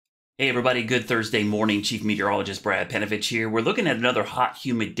Hey everybody, good Thursday morning. Chief Meteorologist Brad Panovich here. We're looking at another hot,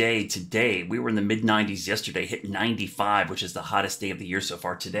 humid day today. We were in the mid-90s yesterday, hit 95, which is the hottest day of the year so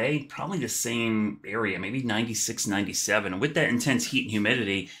far. Today, probably the same area, maybe 96, 97. And with that intense heat and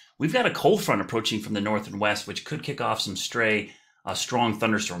humidity, we've got a cold front approaching from the north and west, which could kick off some stray, strong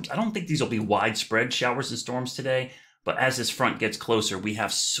thunderstorms. I don't think these will be widespread showers and storms today, but as this front gets closer, we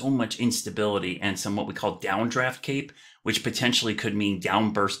have so much instability and some what we call downdraft cape, which potentially could mean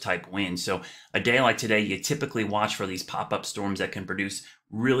downburst type winds. So a day like today, you typically watch for these pop-up storms that can produce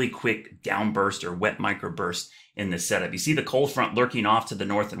really quick downburst or wet microburst in the setup. You see the cold front lurking off to the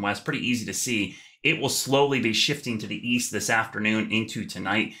north and west, pretty easy to see. It will slowly be shifting to the east this afternoon into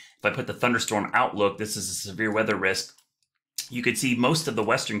tonight. If I put the thunderstorm outlook, this is a severe weather risk. You could see most of the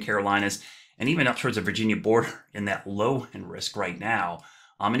western Carolinas and even up towards the Virginia border in that low end risk right now.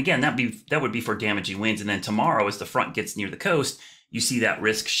 And again, that would be for damaging winds. And then tomorrow, as the front gets near the coast, you see that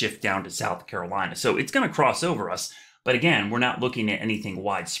risk shift down to South Carolina. So it's going to cross over us. But again, we're not looking at anything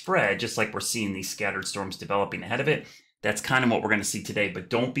widespread, just like we're seeing these scattered storms developing ahead of it. That's kind of what we're going to see today. But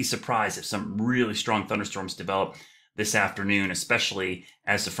don't be surprised if some really strong thunderstorms develop this afternoon, especially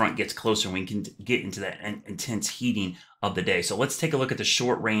as the front gets closer and we can get into that intense heating of the day. So let's take a look at the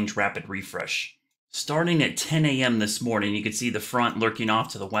short range rapid refresh. Starting at 10 a.m. this morning, you can see the front lurking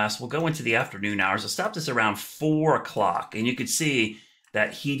off to the west. We'll go into the afternoon hours. I'll stop this around 4 o'clock, and you can see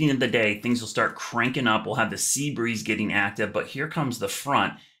that heating of the day, things will start cranking up. We'll have the sea breeze getting active, but here comes the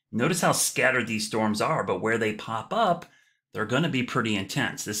front. Notice how scattered these storms are, but where they pop up, they're going to be pretty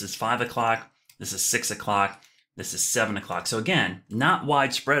intense. This is 5 o'clock. This is 6 o'clock. This is 7 o'clock. So again, not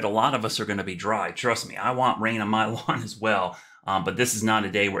widespread. A lot of us are going to be dry. Trust me, I want rain on my lawn as well. But this is not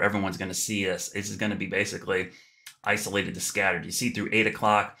a day where everyone's going to see us. This is going to be basically isolated to scattered. You see through 8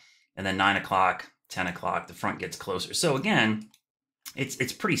 o'clock and then 9 o'clock, 10 o'clock, the front gets closer. So again,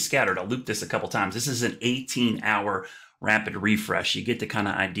 it's pretty scattered. I'll loop this a couple times. This is an 18-hour rapid refresh. You get the kind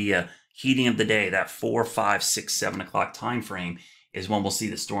of idea. Heating of the day, that 4, 5, 6, 7 o'clock time frame is when we'll see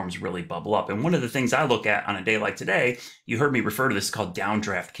the storms really bubble up. And one of the things I look at on a day like today, you heard me refer to this called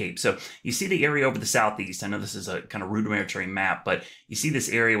downdraft cape. So you see the area over the southeast. I know this is a kind of rudimentary map, but you see this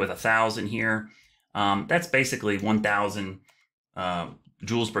area with 1,000 here. That's basically 1,000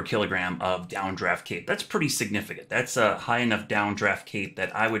 joules per kilogram of downdraft cape. That's pretty significant. That's a high enough downdraft cape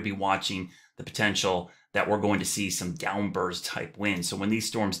that I would be watching the potential that we're going to see some downburst type winds. So when these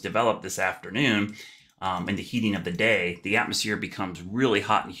storms develop this afternoon, in the heating of the day, the atmosphere becomes really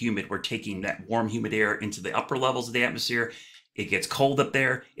hot and humid. We're taking that warm, humid air into the upper levels of the atmosphere. It gets cold up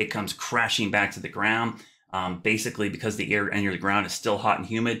there. It comes crashing back to the ground. Basically, because the air under the ground is still hot and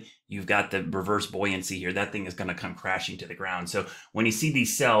humid, you've got the reverse buoyancy here. That thing is going to come crashing to the ground. So when you see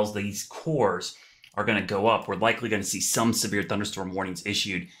these cells, these cores are going to go up. We're likely going to see some severe thunderstorm warnings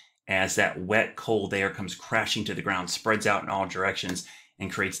issued as that wet, cold air comes crashing to the ground, spreads out in all directions,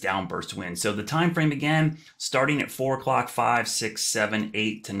 and creates downburst winds. So the time frame again, starting at 4 o'clock, 5, 6, 7,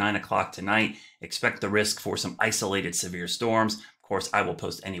 8 to 9 o'clock tonight. Expect the risk for some isolated severe storms. Of course, I will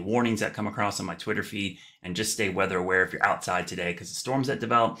post any warnings that come across on my Twitter feed, and just stay weather aware if you're outside today, because the storms that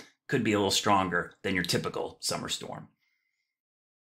develop could be a little stronger than your typical summer storm.